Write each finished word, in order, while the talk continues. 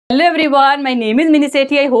Hello everyone, my name is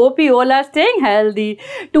Minisethi. I hope you all are staying healthy.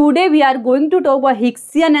 Today we are going to talk about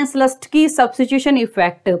Hicksian and Slutsky substitution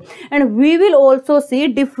effect, and we will also see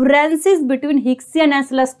differences between Hicksian and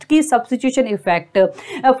Slutsky substitution effect.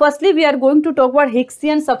 Firstly, we are going to talk about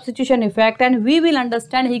Hicksian substitution effect, and we will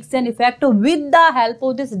understand Hicksian effect with the help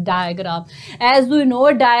of this diagram. As we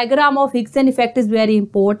know, diagram of Hicksian effect is very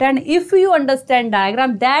important. If you understand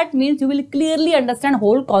diagram, that means you will clearly understand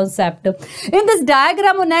whole concept. In this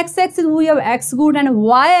diagram, on x-axis we have x good and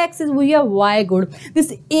y-axis we have y good.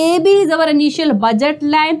 This AB is our initial budget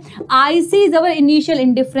line, IC is our initial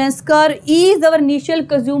indifference curve, E is our initial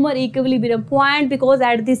consumer equilibrium point, because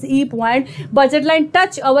at this E point budget line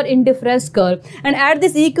touch our indifference curve, and at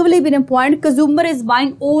this equilibrium point consumer is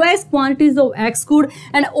buying OX quantities of X good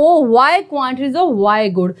and OY quantities of Y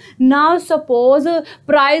good. Now suppose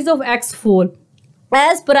price of X fall.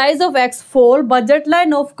 As price of X fall, budget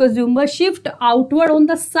line of consumer shift outward on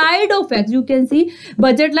the side of X. You can see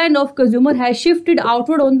budget line of consumer has shifted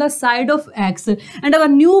outward on the side of X, and our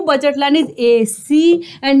new budget line is AC,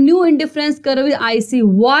 and new indifference curve is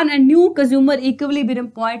IC1, and new consumer equilibrium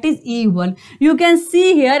point is E1. You can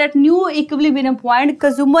see here at new equilibrium point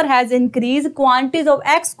consumer has increased quantities of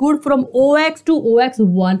X good from OX to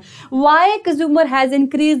OX1. Why consumer has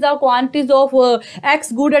increased the quantities of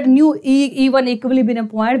X good at new E1 equilibrium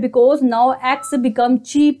point? Because now X become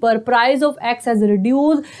cheaper, price of X has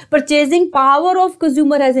reduced, purchasing power of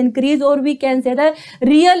consumer has increased, or we can say the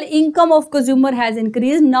real income of consumer has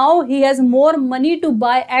increased. Now he has more money to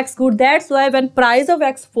buy X good. That's why when price of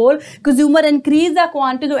X fall, consumer increase the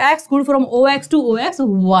quantity of X good from OX to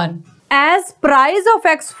OX1. As price of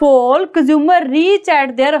X fall, consumer reach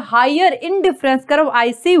at their higher indifference curve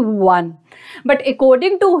IC1. But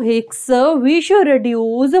according to Hicks, we should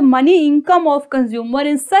reduce money income of consumer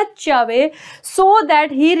in such a way so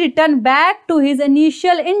that he return back to his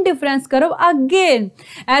initial indifference curve again.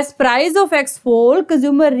 As price of X fall,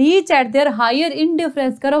 consumer reach at their higher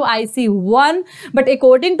indifference curve IC1. But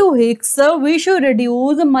according to Hicks, we should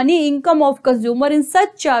reduce money income of consumer in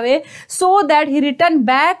such a way so that he return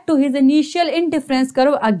back to his initial indifference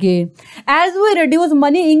curve again. As we reduce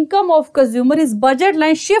money income of consumer, his budget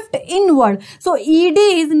line shift inward. So ED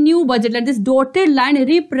is new budget line. This dotted line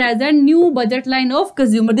represent new budget line of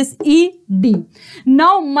consumer. This ED.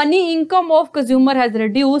 Now money income of consumer has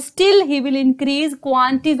reduced. Still he will increase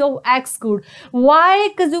quantities of X good. Why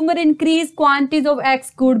consumer increase quantities of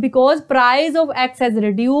X good? Because price of X has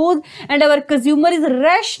reduced, and our consumer is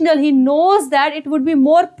rational. He knows that it would be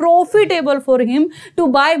more profitable for him to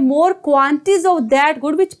buy more quantities of that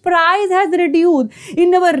good which price has reduced.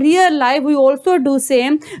 In our real life we also do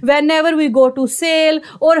same. Whenever we go to sale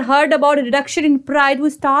or heard about a reduction in price, we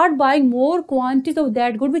start buying more quantities of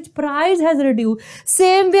that good which price has reduced.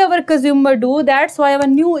 Same way our consumer do. That's why our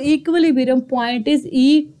new equilibrium point is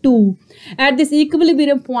E2. At this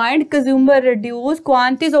equilibrium point, consumer reduce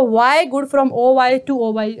quantities of Y good from OY to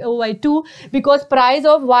OY2, because price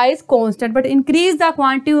of Y is constant, but increase the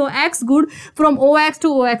quantity of X good from OX to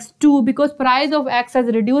OX2, because price of X has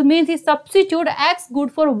reduced, means he substitute X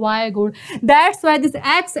good for Y good. That's why this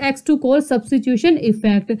X2 called substitution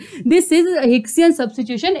effect. This is Hicksian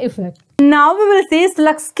substitution effect. Now we will see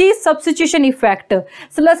Slutsky substitution effect.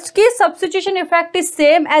 Slutsky substitution effect is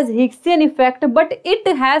same as Hicksian effect, but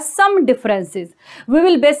it has some differences. We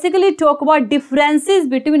will basically talk about differences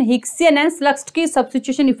between Hicksian and Slutsky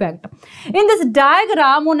substitution effect. In this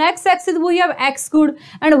diagram, on x-axis we have X good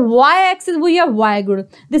and y-axis we have Y good.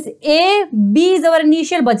 This A, B is our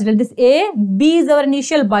initial budget line. This A, B is our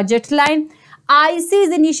initial budget line. IC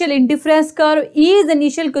is initial indifference curve, E is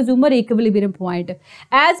initial consumer equilibrium point.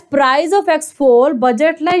 As price of X fall,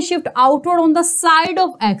 budget line shift outward on the side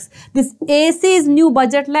of X. This AC is new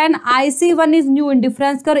budget line, IC1 is new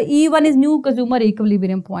indifference curve, E1 is new consumer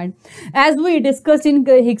equilibrium point. As we discussed in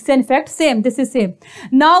Hicksian effect, same, this is same.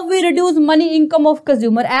 Now we reduce money income of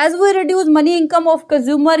consumer. As we reduce money income of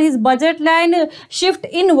consumer, his budget line shift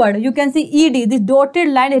inward. You can see ED, this dotted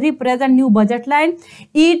line represent new budget line.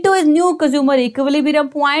 E2 is new consumer equilibrium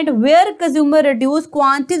point, where consumer reduce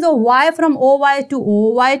quantities of Y from OY to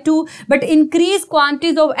OY2, but increase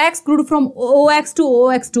quantities of X good from OX to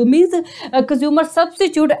OX2, means consumer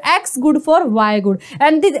substitute X good for Y good,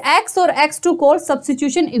 and this X or X2 called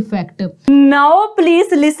substitution effect. Now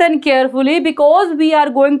please listen carefully, because we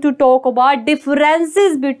are going to talk about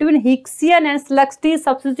differences between Hicksian and Slutsky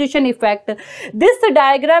substitution effect. This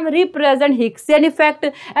diagram represents Hicksian effect,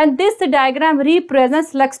 and this diagram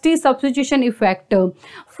represents Slutsky substitution effect.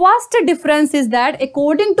 first difference is that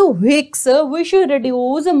according to Hicks, we should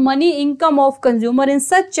reduce money income of consumer in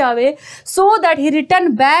such a way so that he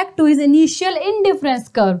return back to his initial indifference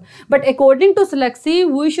curve. But according to Slutsky,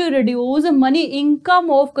 we should reduce money income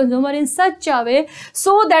of consumer in such a way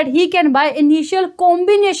so that he can buy initial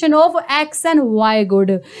combination of X and Y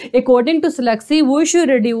good. According to Slutsky, we should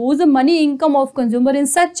reduce money income of consumer in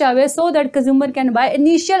such a way so that consumer can buy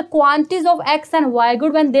initial quantities of X and Y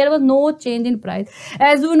good when there was no change in price.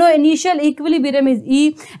 As you know, initial equilibrium is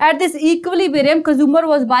E. At this equilibrium, consumer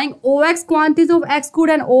was buying OX quantities of X good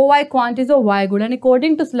and OY quantities of Y good. And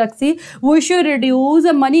according to Slutsky, we should reduce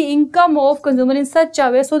the money income of consumer in such a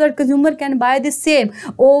way so that consumer can buy the same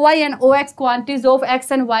OY and OX quantities of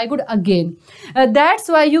X and Y good again. That's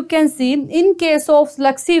why you can see in case of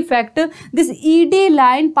Slutsky effect, this ED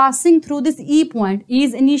line passing through this E point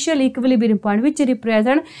is initial equilibrium point, which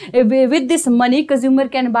represent with this money consumer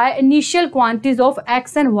can buy initial quantities of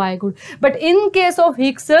X and Y good. But in case of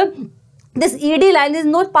Hicks, this ED line is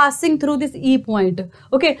not passing through this E point.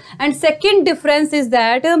 Okay, and second difference is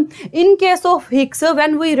that in case of Hicks,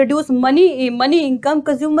 when we reduce money income,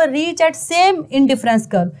 consumer reach at same indifference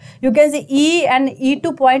curve. You can see E and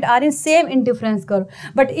E2 point are in same indifference curve.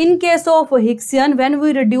 But in case of Hicksian, when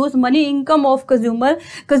we reduce money income of consumer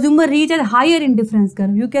reach at higher indifference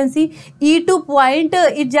curve. You can see E2 point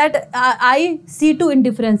is at IC2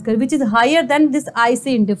 indifference curve, which is higher than this IC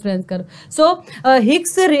indifference curve. So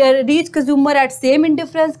Hicks reach consumer at same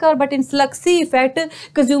indifference curve, but in Slutsky effect,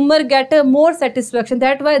 consumer get more satisfaction.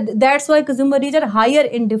 That's why consumer reach at higher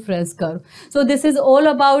indifference curve. So this is all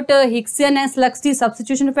about Hicksian and Slutsky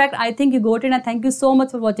substitution effect. I think you got it, and thank you so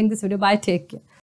much for watching this video. Bye, take care.